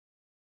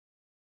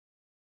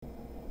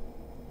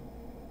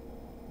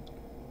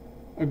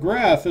a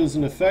graph is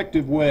an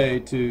effective way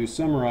to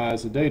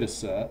summarize a data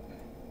set.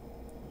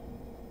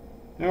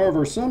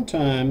 However,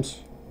 sometimes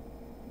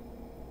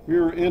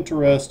we're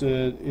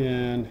interested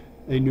in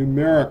a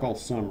numerical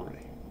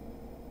summary.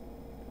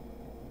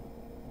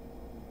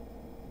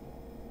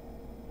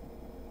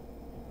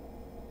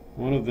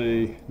 One of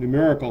the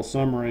numerical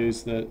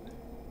summaries that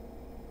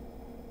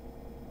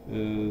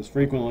is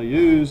frequently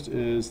used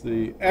is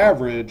the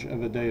average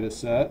of a data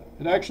set.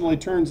 It actually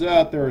turns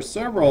out there are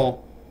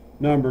several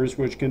numbers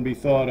which can be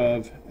thought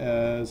of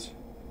as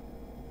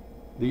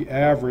the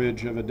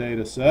average of a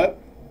data set.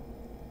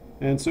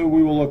 And so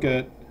we will look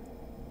at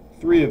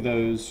 3 of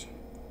those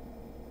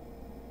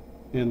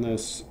in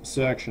this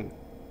section.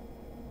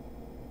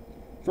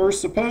 First,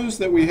 suppose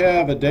that we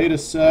have a data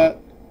set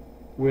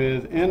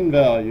with n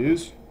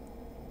values.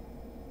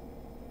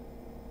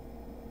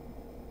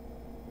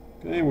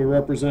 Okay, we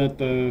represent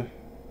the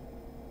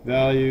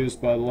values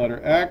by the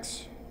letter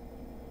x.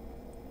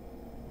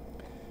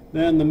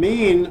 Then the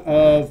mean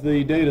of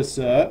the data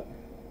set,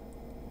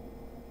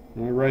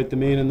 and we write the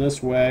mean in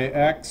this way,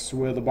 x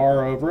with a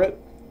bar over it,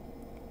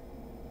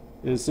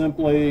 is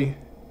simply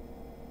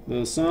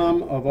the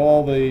sum of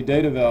all the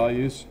data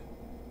values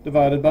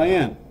divided by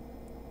n.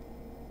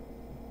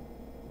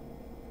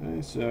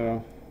 Okay,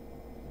 so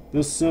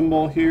this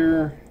symbol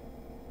here,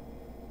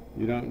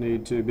 you don't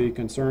need to be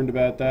concerned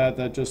about that.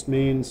 That just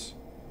means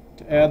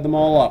to add them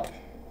all up.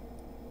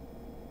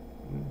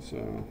 Okay,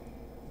 so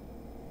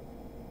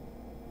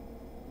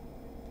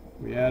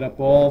we add up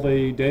all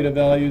the data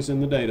values in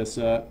the data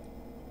set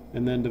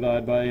and then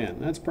divide by n.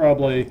 That's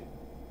probably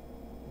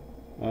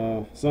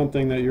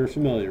something that you're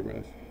familiar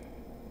with.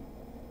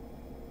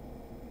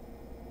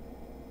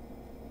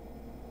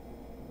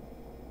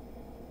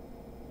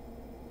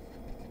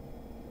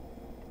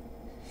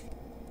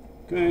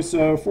 Okay,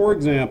 so for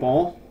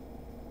example,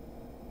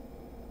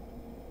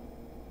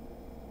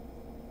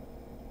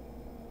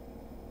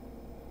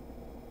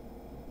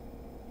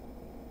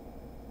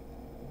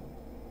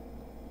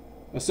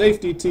 a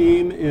safety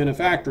team in a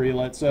factory,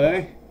 let's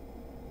say,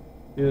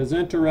 is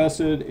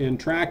interested in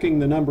tracking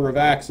the number of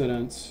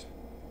accidents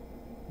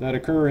that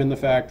occur in the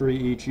factory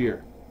each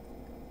year.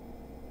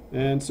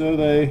 And so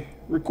they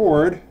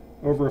record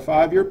over a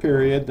 5-year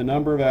period the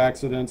number of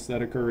accidents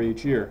that occur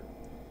each year.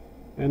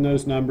 And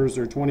those numbers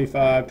are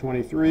 25,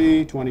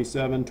 23,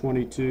 27,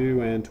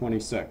 22, and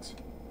 26.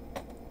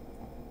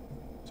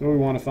 So we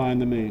want to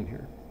find the mean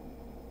here.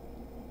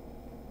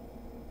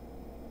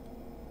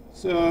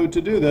 So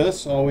to do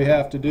this, all we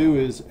have to do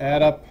is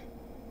add up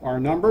our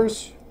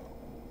numbers.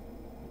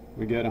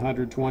 We get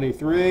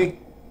 123,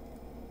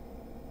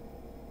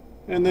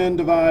 and then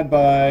divide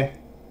by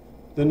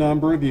the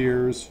number of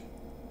years,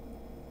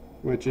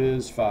 which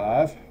is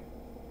 5.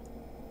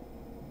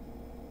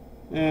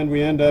 And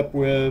we end up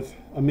with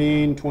a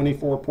mean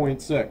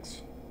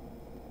 24.6.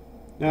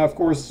 Now, of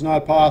course, it's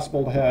not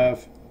possible to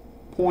have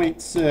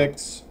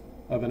 0.6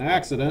 of an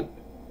accident.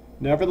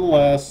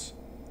 Nevertheless,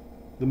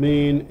 the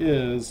mean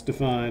is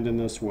defined in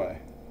this way.